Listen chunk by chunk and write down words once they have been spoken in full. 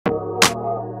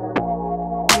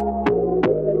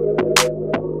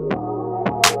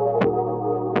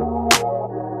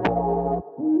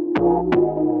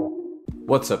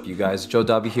What's up, you guys? Joe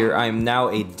Dobby here. I am now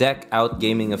a Deck Out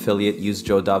Gaming affiliate. Use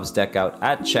Joe Dobbs Deck Out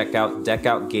at checkout. Deck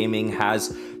Out Gaming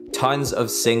has tons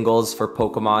of singles for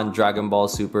Pokemon, Dragon Ball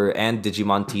Super, and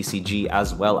Digimon TCG,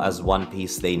 as well as One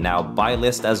Piece. They now buy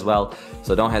list as well,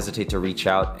 so don't hesitate to reach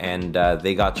out, and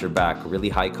they got your back. Really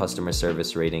high customer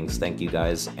service ratings. Thank you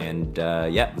guys, and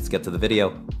yeah, let's get to the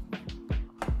video.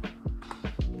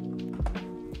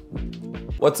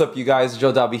 What's up, you guys?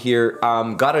 Joe Dobby here.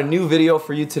 Got a new video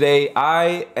for you today.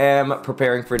 I am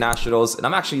preparing for Nationals, and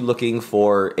I'm actually looking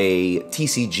for a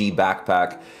TCG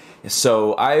backpack.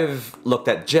 So I've looked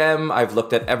at Gem, I've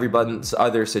looked at everyone's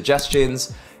other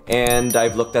suggestions, and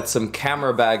I've looked at some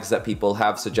camera bags that people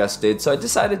have suggested. So I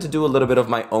decided to do a little bit of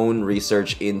my own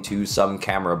research into some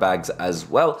camera bags as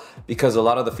well, because a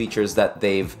lot of the features that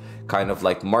they've kind of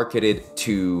like marketed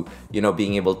to, you know,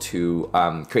 being able to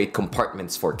create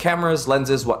compartments for cameras,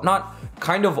 lenses, whatnot,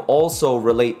 kind of also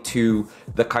relate to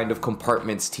the kind of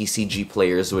compartments TCG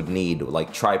players would need.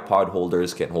 Like tripod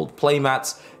holders can hold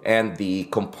playmats, and the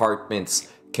compartments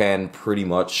can pretty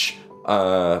much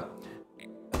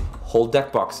hold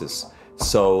deck boxes.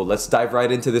 So let's dive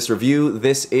right into this review.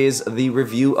 This is the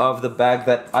review of the bag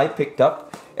that I picked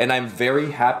up, and I'm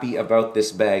very happy about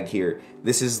this bag here.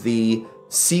 This is the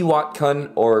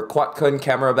Quatkun or Quatkun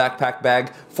camera backpack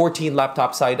bag, 14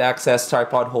 laptop side access,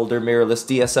 tripod holder, mirrorless,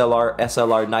 DSLR,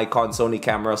 SLR, Nikon, Sony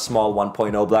camera, small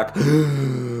 1.0 black.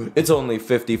 It's only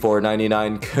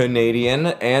 $54.99 Canadian,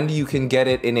 and you can get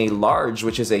it in a large,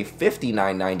 which is a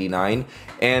 $59.99.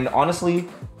 And honestly,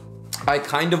 I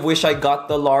kind of wish I got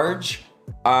the large,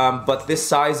 but this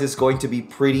size is going to be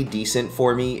pretty decent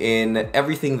for me in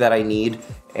everything that I need,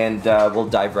 and we'll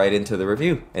dive right into the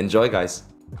review. Enjoy, guys.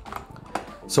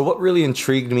 So what really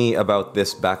intrigued me about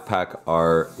this backpack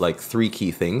are like three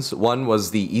key things. One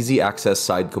was the easy access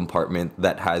side compartment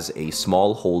that has a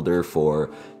small holder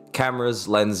for cameras,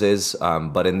 lenses,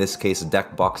 but in this case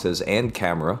deck boxes and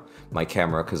my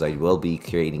camera, because I will be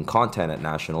creating content at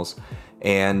Nationals,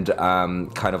 and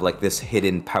kind of like this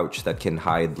hidden pouch that can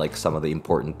hide like some of the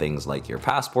important things like your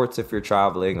passports if you're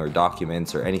traveling, or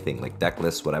documents, or anything like deck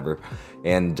lists, whatever.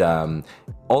 And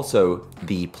also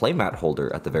the playmat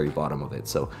holder at the very bottom of it.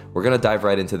 So we're gonna dive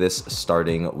right into this,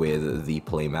 starting with the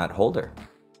playmat holder.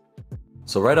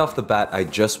 So right off the bat, I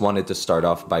just wanted to start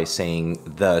off by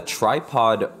saying the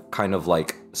tripod kind of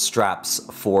like straps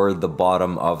for the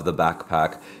bottom of the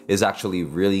backpack is actually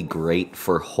really great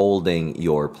for holding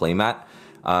your playmat.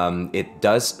 It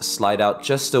does slide out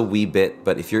just a wee bit,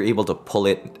 but if you're able to pull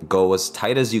it, go as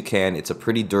tight as you can, it's a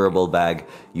pretty durable bag,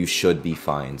 you should be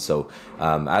fine. So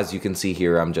as you can see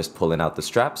here, I'm just pulling out the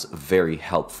straps. Very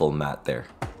helpful mat there.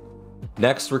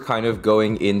 Next, we're kind of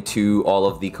going into all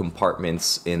of the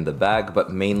compartments in the bag,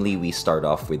 but mainly we start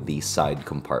off with the side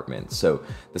compartment. So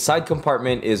the side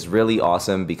compartment is really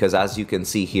awesome because, as you can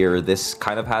see here, this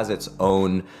kind of has its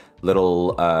own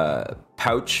little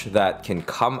pouch that can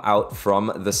come out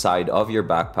from the side of your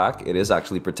backpack. It is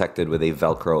actually protected with a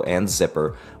Velcro and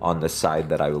zipper on the side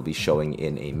that I will be showing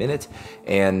in a minute.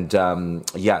 And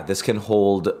yeah, this can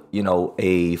hold, you know,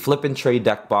 a flip and tray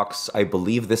deck box. I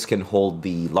believe this can hold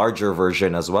the larger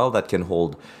version as well that can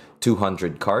hold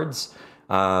 200 cards.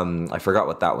 I forgot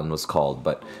what that one was called,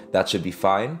 but that should be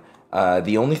fine.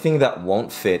 The only thing that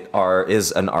won't fit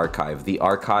is an archive. The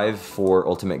archive for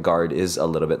Ultimate Guard is a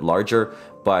little bit larger,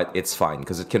 but it's fine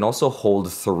because it can also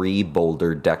hold 3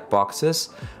 Boulder deck boxes.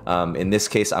 In this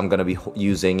case, I'm going to be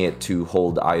using it to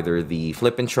hold either the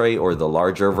flip and tray or the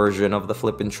larger version of the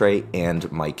flip and tray and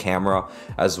my camera,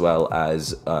 as well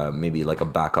as maybe like a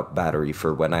backup battery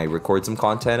for when I record some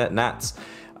content at Nats.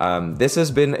 This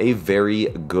has been a very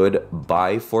good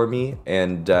buy for me,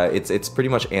 and it's pretty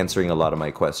much answering a lot of my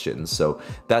questions. So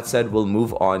that said, we'll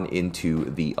move on into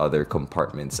the other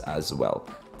compartments as well.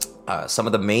 Some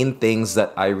of the main things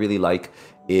that I really like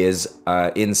is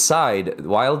inside,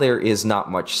 while there is not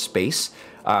much space,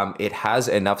 it has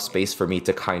enough space for me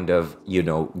to kind of, you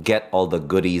know, get all the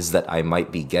goodies that I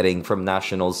might be getting from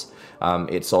Nationals.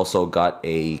 It's also got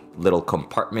a little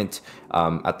compartment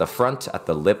at the front, at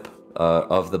the lip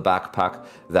of the backpack,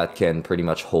 that can pretty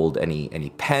much hold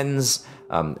any pens,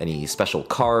 any special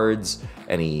cards,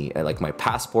 any like my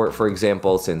passport, for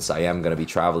example, since I am going to be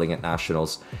traveling at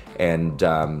Nationals. And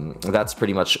that's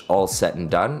pretty much all set and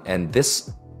done, and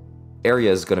this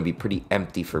area is going to be pretty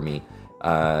empty for me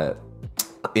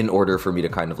in order for me to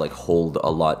kind of like hold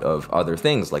a lot of other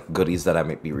things like goodies that I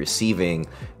might be receiving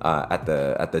at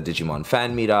the Digimon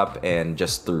fan meetup, and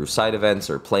just through side events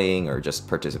or playing or just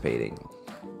participating.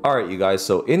 All right, you guys.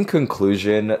 So in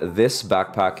conclusion, this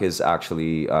backpack is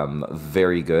actually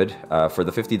very good. For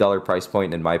the $50 price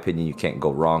point, in my opinion, you can't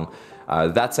go wrong.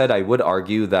 That said, I would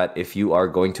argue that if you are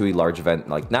going to a large event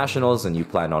like Nationals and you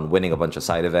plan on winning a bunch of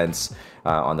side events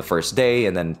on the first day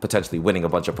and then potentially winning a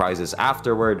bunch of prizes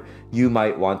afterward, you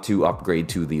might want to upgrade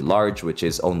to the large, which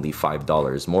is only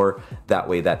 $5 more. That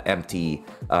way, that empty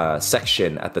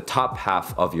section at the top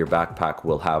half of your backpack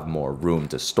will have more room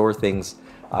to store things.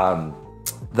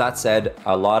 That said,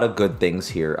 a lot of good things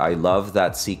here. I love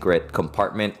that secret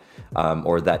compartment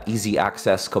or that easy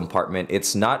access compartment.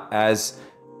 It's not as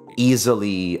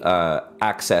easily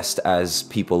accessed as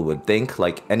people would think.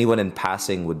 Like anyone in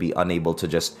passing would be unable to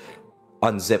just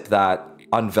unzip that,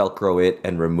 unvelcro it,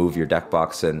 and remove your deck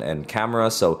box and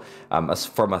camera. So as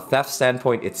from a theft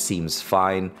standpoint, it seems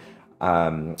fine.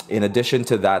 In addition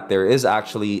to that, there is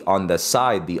actually on the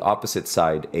side, the opposite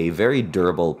side, a very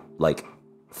durable, like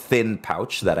thin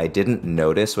pouch that I didn't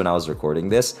notice when I was recording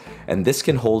this, and this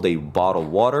can hold a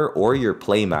bottled water or your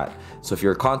playmat. So if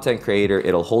you're a content creator,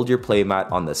 it'll hold your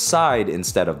playmat on the side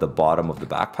instead of the bottom of the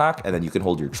backpack, and then you can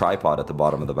hold your tripod at the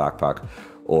bottom of the backpack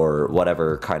or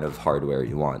whatever kind of hardware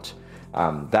you want.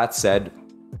 That said,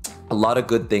 a lot of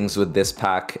good things with this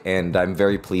pack, and I'm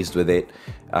very pleased with it.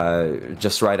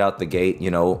 Just right out the gate,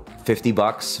 you know, 50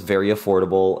 bucks, very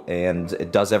affordable, and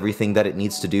it does everything that it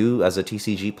needs to do as a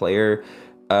TCG player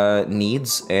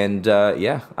needs. And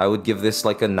yeah, I would give this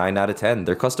like a 9 out of 10.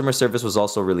 Their customer service was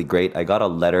also really great. I got a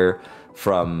letter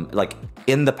from, like,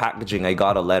 in the packaging, I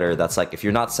got a letter that's like, if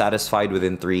you're not satisfied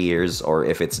within 3 years, or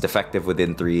if it's defective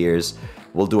within 3 years,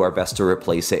 we'll do our best to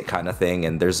replace it, kind of thing.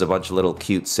 And there's a bunch of little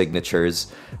cute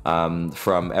signatures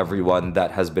from everyone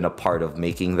that has been a part of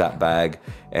making that bag.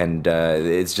 And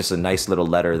it's just a nice little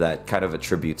letter that kind of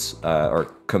attributes or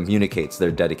communicates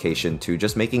their dedication to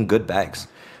just making good bags.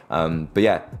 But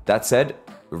yeah, that said,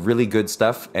 really good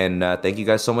stuff. And thank you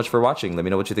guys so much for watching. Let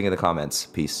me know what you think in the comments.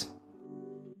 Peace.